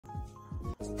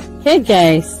Hey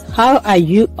guys, how are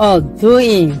you all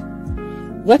doing?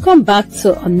 Welcome back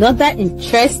to another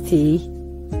interesting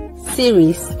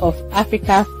series of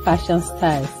Africa fashion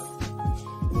styles.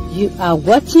 You are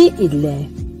watching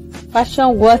Ilen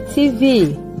Fashion World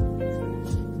TV,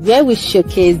 where we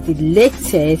showcase the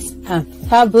latest and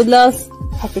fabulous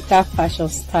Africa fashion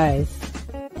styles.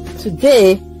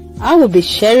 Today, I will be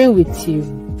sharing with you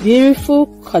beautiful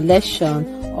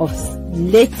collection of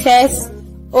latest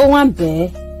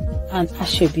Owanbe and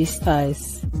Asoebi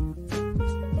styles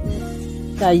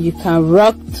that you can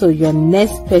rock to your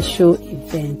next special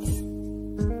event.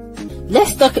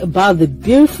 Let's talk about the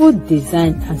beautiful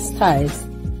design and styles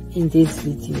in this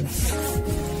video.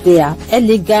 They are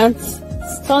elegant,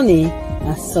 stunning,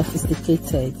 and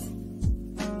sophisticated.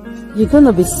 You're going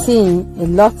to be seeing a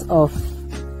lot of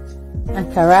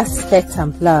Ankara skirt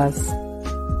and blouse,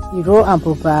 hero and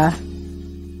boba,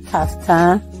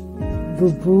 kaftan,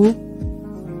 bubu,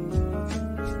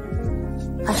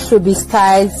 Asoebi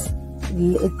styles,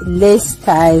 lace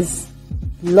styles,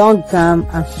 long gown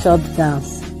and short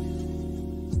gowns.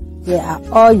 They are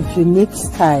all unique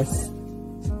styles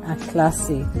and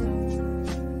classic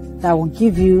that will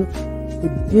give you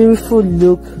the beautiful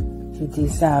look you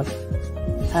deserve,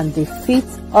 and they fit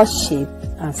all shapes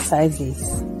and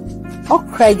sizes. All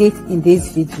credit in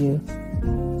this video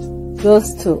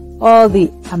goes to all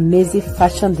the amazing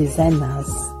fashion designers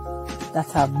that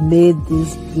have made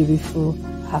these beautiful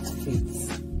outfits.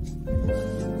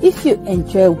 If you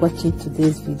enjoy watching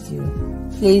today's video,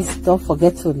 please don't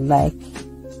forget to like,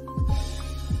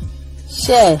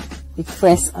 share with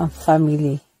friends and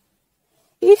family.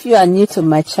 If you are new to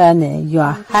my channel, you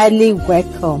are highly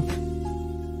welcome.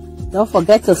 Don't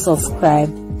forget to subscribe,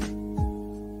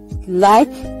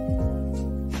 like,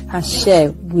 and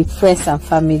share with friends and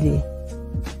family.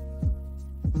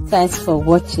 Thanks for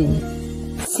watching.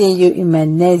 See you in my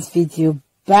next video.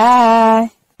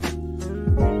 Bye.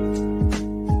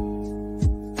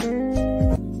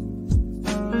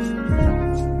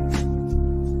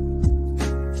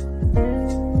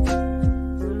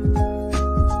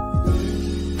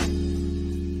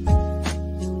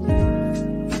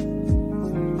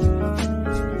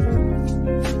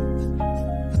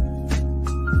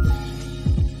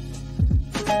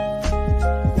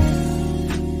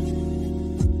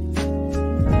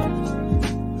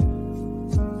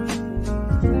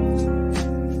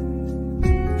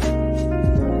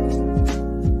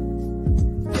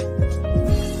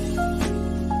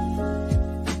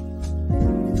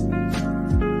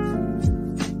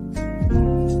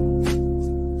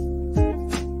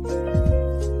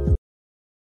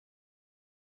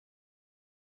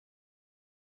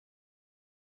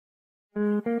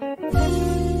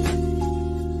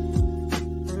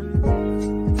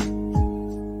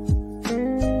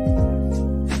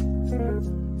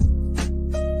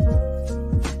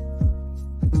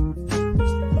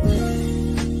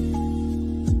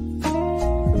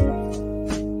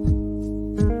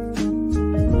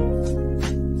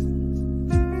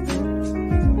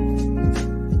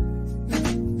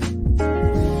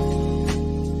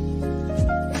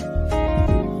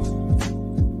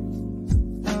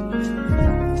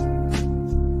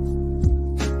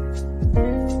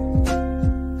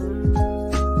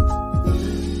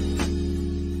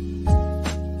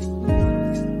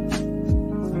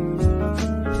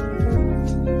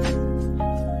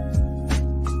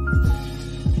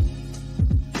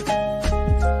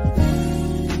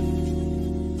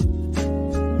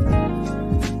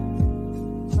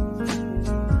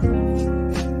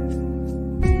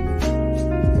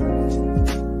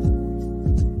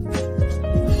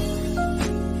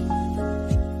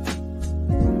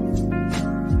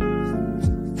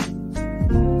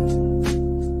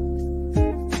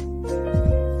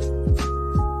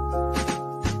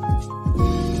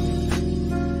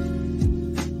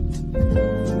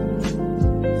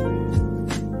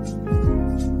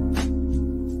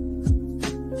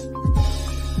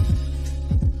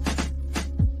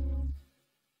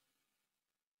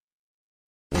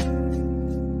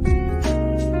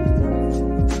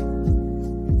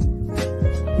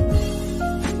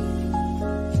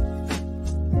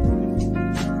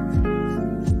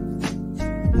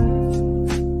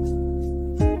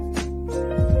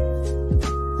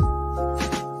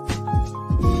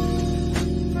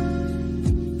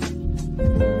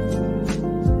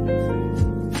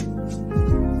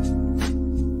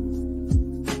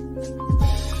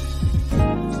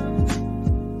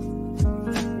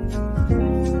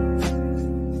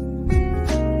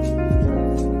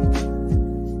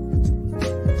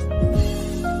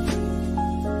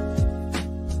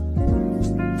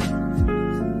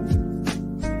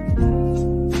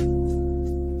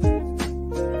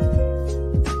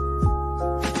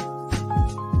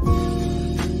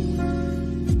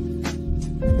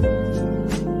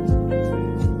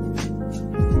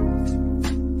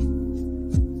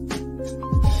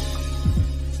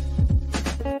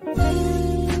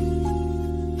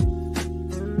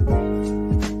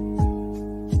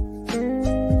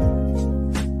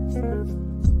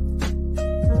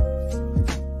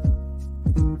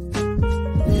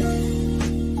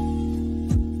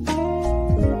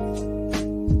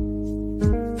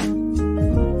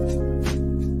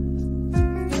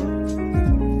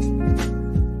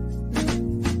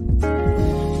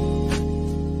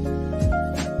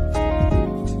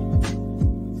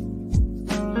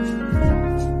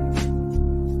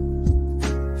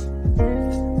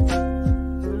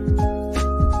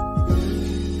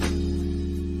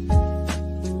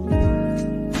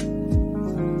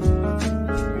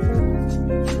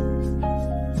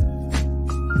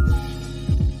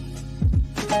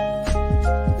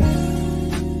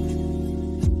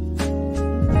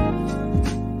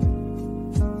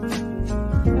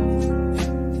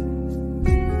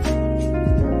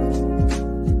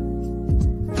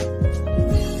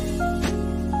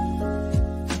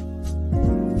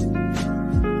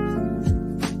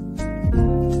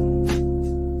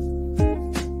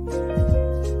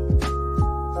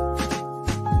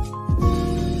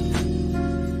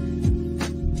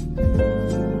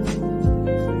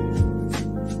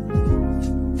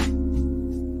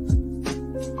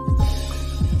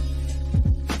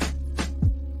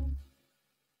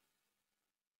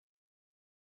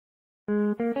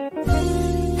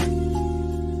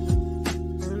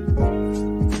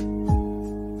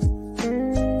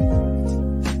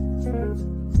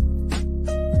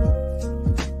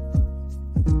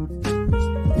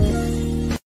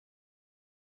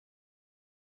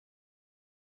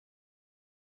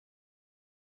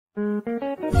 you.